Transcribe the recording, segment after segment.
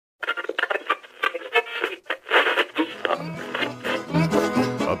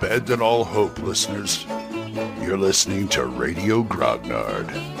Abandon all hope, listeners. You're listening to Radio Grognard,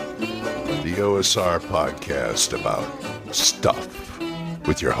 the OSR podcast about stuff,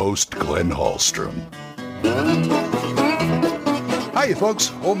 with your host, Glenn Hallstrom. Hi,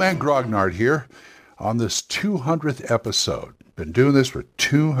 folks. Old Man Grognard here on this 200th episode. Been doing this for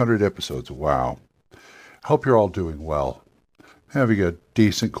 200 episodes. Wow. Hope you're all doing well. Having a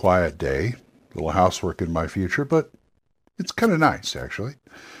decent, quiet day. A little housework in my future, but it's kind of nice, actually.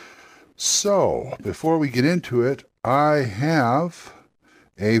 So, before we get into it, I have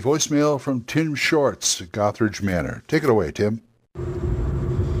a voicemail from Tim Shorts at Gothridge Manor. Take it away, Tim.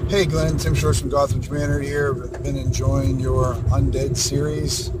 Hey, Glenn. Tim Shorts from Gothridge Manor here. I've been enjoying your Undead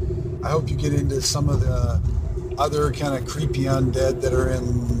series. I hope you get into some of the other kind of creepy undead that are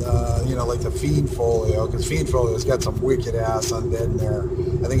in, like the Fiend Folio, because Fiend Folio's got some wicked-ass undead in there.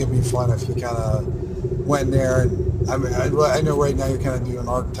 I think it'd be fun if you kind of went there, and I know right now you're kind of doing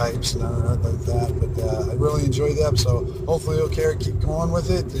archetypes and like that, but I really enjoyed them, so hopefully you'll keep going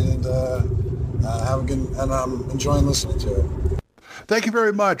with it, and have a good, and I'm enjoying listening to it. Thank you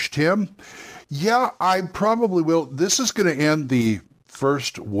very much, Tim. Yeah, I probably will. This is going to end the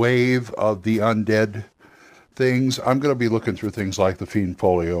first wave of the undead things. I'm going to be looking through things like the Fiend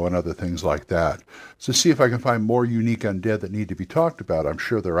Folio and other things like that to see if I can find more unique undead that need to be talked about. I'm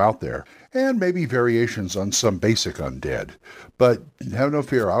sure they're out there. And maybe variations on some basic undead. But have no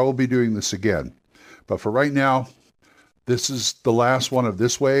fear, I will be doing this again. But for right now, this is the last one of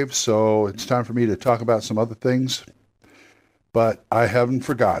this wave, so it's time for me to talk about some other things. But I haven't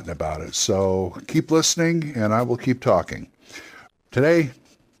forgotten about it, so keep listening and I will keep talking. Today,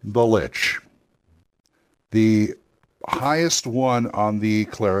 the Lich. The highest one on the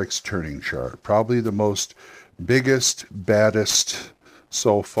Cleric's Turning chart. Probably the most biggest, baddest,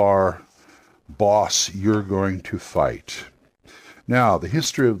 so far, boss you're going to fight. Now, the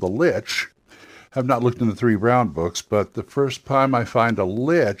history of the Lich, I've not looked in the 3 Brown books, but the first time I find a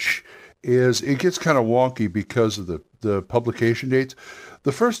Lich is, it gets kind of wonky because of the publication dates.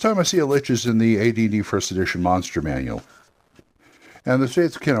 The first time I see a Lich is in the AD&D First Edition Monster Manual. And the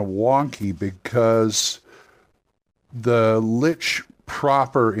state's kind of wonky because the Lich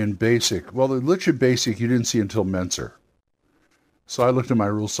proper in Basic, well, the Lich in Basic you didn't see until Menser. So I looked at my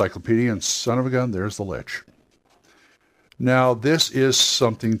rules cyclopedia and son of a gun, there's the Lich. Now, this is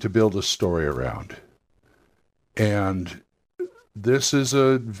something to build a story around. And this is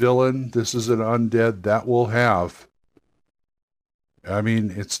a villain, this is an undead that will have, I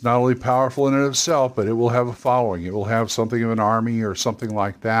mean, it's not only powerful in and of itself, but it will have a following. It will have something of an army or something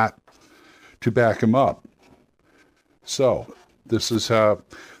like that to back him up. So this is how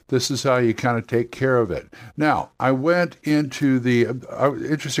you kind of take care of it. Now, I went into I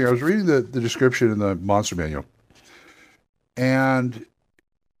was reading the description in the Monster Manual, and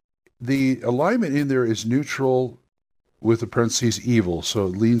the alignment in there is neutral with the parentheses evil, so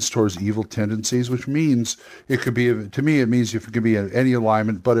it leans towards evil tendencies, which means it could be, to me, it means it could be in any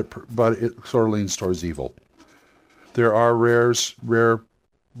alignment, but it sort of leans towards evil. There are rare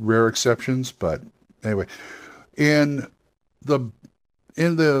exceptions, but anyway. In the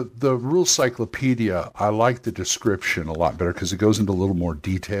rule cyclopedia, I like the description a lot better because it goes into a little more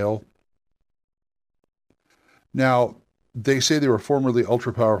detail. Now, they say they were formerly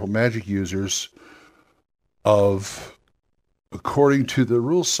ultra-powerful magic users according to the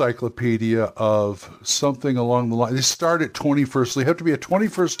rule cyclopedia, of something along the line. They start at 21st. They have to be a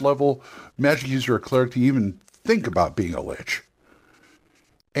 21st level magic user or cleric to even think about being a Lich.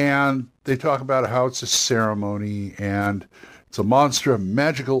 And they talk about how it's a ceremony and it's a monster of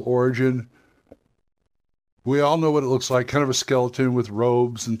magical origin. We all know what it looks like, kind of a skeleton with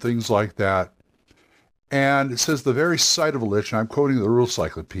robes and things like that. And it says the very sight of a Lich, and I'm quoting the rule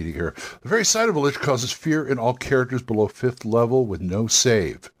cyclopedia here, the very sight of a Lich causes fear in all characters below 5th level with no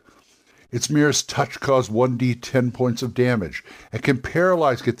save. Its merest touch caused 1d10 points of damage and can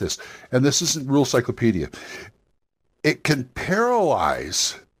paralyze, get this, and this isn't rule cyclopedia, it can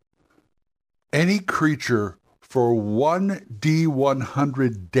paralyze any creature for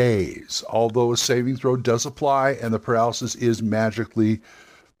 1d100 days, although a saving throw does apply and the paralysis is magically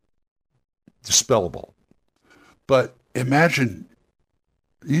dispellable. But imagine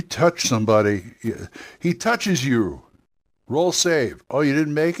you touch somebody, he touches you, roll save. Oh, you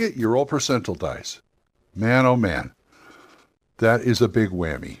didn't make it? You roll percentile dice. Man, oh man, that is a big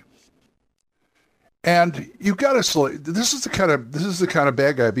whammy. And you've got to select, this is the kind of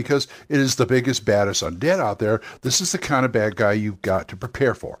bad guy, because it is the biggest, baddest undead out there. This is the kind of bad guy you've got to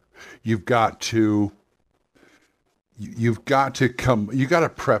prepare for. You've got to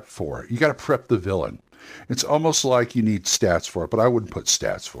prep for it. You got to prep the villain. It's almost like you need stats for it, but I wouldn't put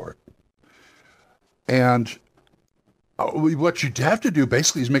stats for it. And what you'd have to do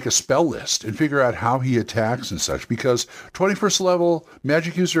basically is make a spell list and figure out how he attacks and such, because 21st level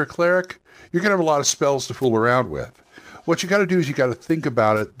magic user or cleric, you're going to have a lot of spells to fool around with. What you got to do is you got to think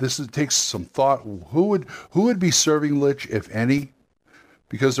about it. Takes some thought. Who would be serving Lich, if any?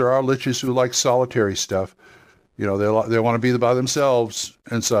 Because there are Liches who like solitary stuff. You know, they want to be by themselves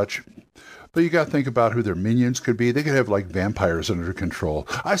and such. But you got to think about who their minions could be. They could have like vampires under control.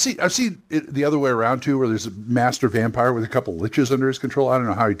 I've seen it the other way around too, where there's a master vampire with a couple Liches under his control. I don't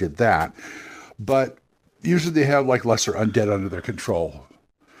know how he did that, but usually they have like lesser undead under their control,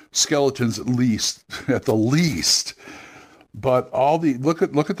 skeletons at the least. But look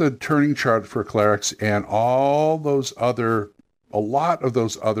at the turning chart for clerics, and a lot of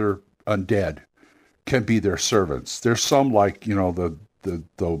those other undead can be their servants. There's some like, you know, the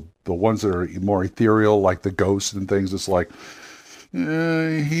ones that are more ethereal, like the ghosts and things. It's like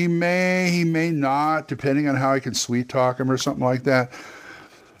he may not, depending on how I can sweet talk him or something like that.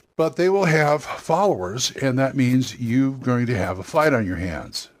 But they will have followers, and that means you're going to have a fight on your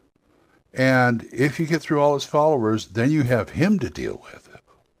hands. And if you get through all his followers, then you have him to deal with.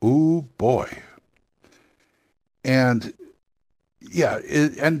 Ooh, boy. And yeah,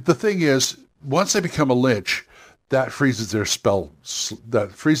 and the thing is, once they become a Lich, that freezes their spell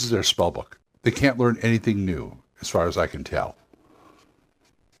book. They can't learn anything new, as far as I can tell.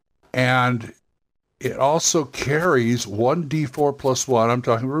 And it also carries 1d4 plus 1. I'm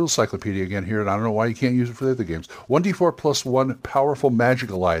talking Rule Cyclopedia again here, and I don't know why you can't use it for the other games. 1d4 plus 1 powerful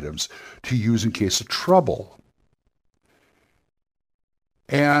magical items to use in case of trouble.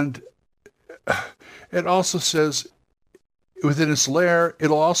 And it also says within its lair,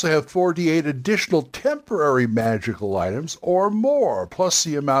 it'll also have 4d8 additional temporary magical items or more, plus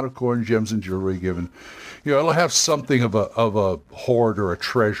the amount of coin, gems, and jewelry given. You know, it'll have something of a hoard or a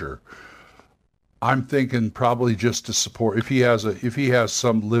treasure. I'm thinking probably just to support if he has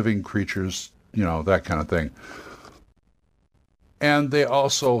some living creatures, you know, that kind of thing. And they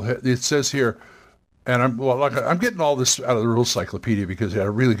also, it says here, and I'm getting all this out of the Rule Cyclopedia because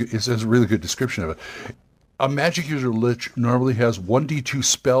it says a really good description of it. A magic user Lich normally has 1d2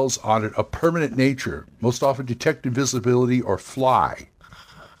 spells on it of permanent nature, most often detect invisibility or fly.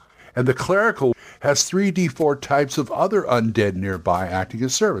 And the clerical has 3d4 types of other undead nearby acting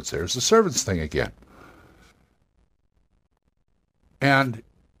as servants. There's the servants thing again. And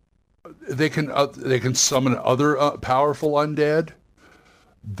they can summon other powerful undead.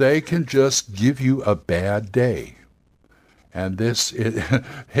 They can just give you a bad day. And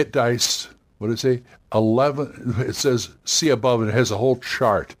hit dice, what did it say? 11, it says, see above, and it has a whole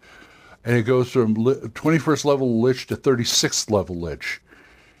chart. And it goes from 21st level Lich to 36th level Lich.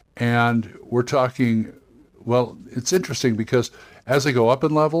 And we're talking, well, it's interesting because as they go up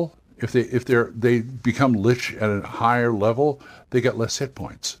in level, if they become Lich at a higher level, they get less hit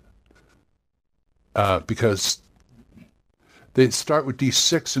points. Because they start with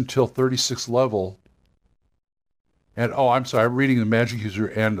D6 until 36th level. And, I'm sorry, I'm reading the Magic User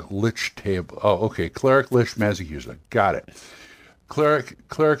and Lich table. Oh, okay, Cleric, Lich, Magic User. Got it. Cleric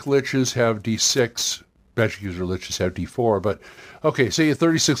Liches have D6. Magic User Liches have D4. But, okay, say you're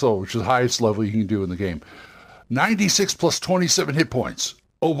 36th level, which is the highest level you can do in the game. 96 plus 27 hit points.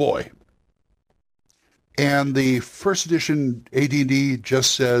 Oh, boy. And the first edition AD&D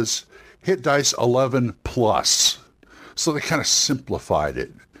just says hit dice 11 plus. So they kind of simplified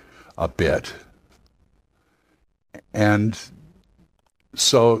it a bit. And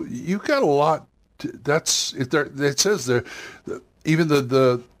so you've got a lot. It says there, even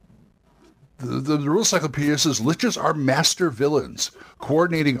the Rule Cyclopedia says Liches are master villains,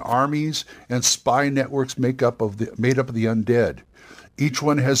 coordinating armies and spy networks made up of the undead. Each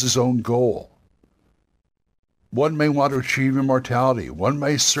one has his own goal. One may want to achieve immortality. One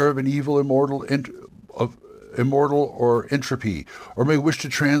may serve an evil immortal or entropy, or may wish to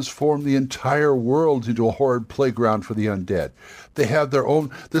transform the entire world into a horrid playground for the undead. They have their own.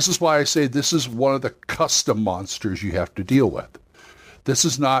 This is why I say this is one of the custom monsters you have to deal with. This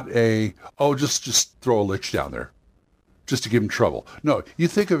is not just throw a Lich down there, just to give him trouble. No, you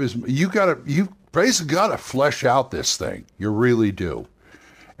think of you basically gotta flesh out this thing. You really do.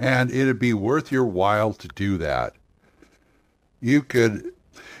 And it'd be worth your while to do that. You could,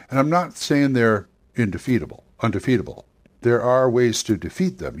 and I'm not saying they're undefeatable. There are ways to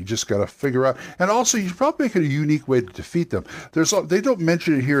defeat them. You just got to figure out, and also you probably make it a unique way to defeat them. They don't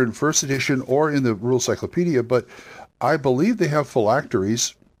mention it here in first edition or in the Rule Cyclopedia, but I believe they have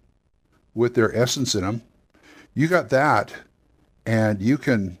phylacteries with their essence in them. You got that, and you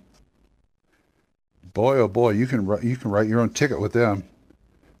can boy, oh boy, you can write your own ticket with them.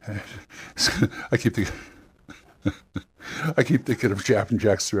 I keep thinking of Chaplain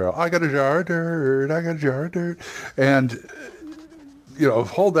Jack Thrill. I got a jar of dirt. I got a jar of dirt. And,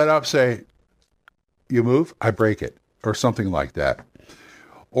 hold that up, say, you move, I break it, or something like that.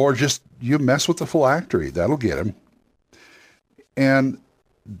 Or just, you mess with the phylactery. That'll get him. And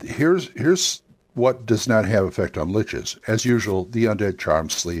here's what does not have effect on liches. As usual, the undead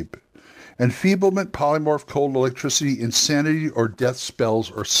charms sleep. Enfeeblement, polymorph, cold, electricity, insanity, or death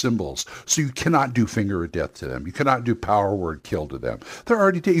spells or symbols. So you cannot do finger of death to them. You cannot do power word kill to them. They're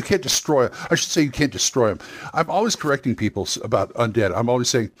already dead. You can't destroy them. I should say you can't destroy them. I'm always correcting people about undead. I'm always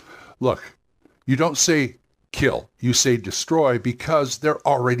saying, look, you don't say kill. You say destroy because they're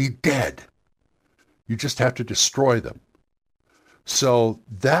already dead. You just have to destroy them. So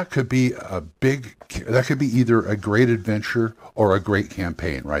that could be either a great adventure or a great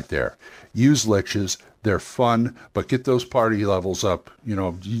campaign right there. Use liches. They're fun, but get those party levels up.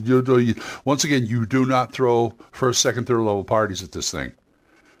 Once again, you do not throw first, second, third level parties at this thing.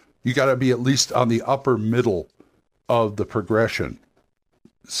 You got to be at least on the upper middle of the progression,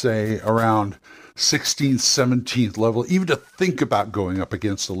 say around 16th, 17th level, even to think about going up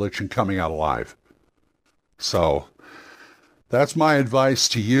against the lich and coming out alive. So that's my advice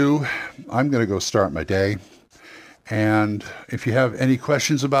to you. I'm going to go start my day. And if you have any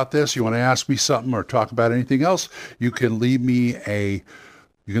questions about this, you want to ask me something or talk about anything else, you can leave me a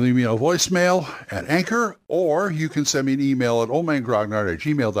voicemail at Anchor, or you can send me an email at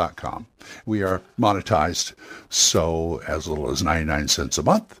oldmangrognard@gmail.com. We are monetized, so as little as 99 cents a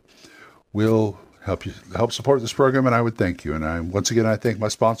month will help support this program, and I would thank you. And once again, I thank my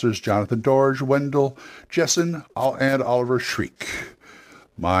sponsors, Jonathan Dorge, Wendell Jessen, and Oliver Shriek,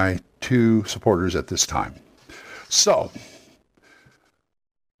 my two supporters at this time. So,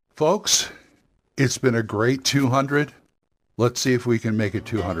 folks, it's been a great 200. Let's see if we can make it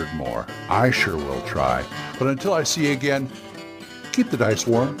 200 more. I sure will try. But until I see you again, keep the dice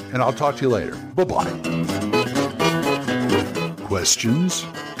warm, and I'll talk to you later. Bye-bye. Questions?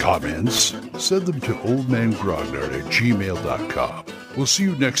 Comments? Send them to oldmangrognard@gmail.com. We'll see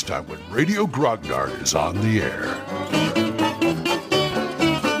you next time when Radio Grognard is on the air.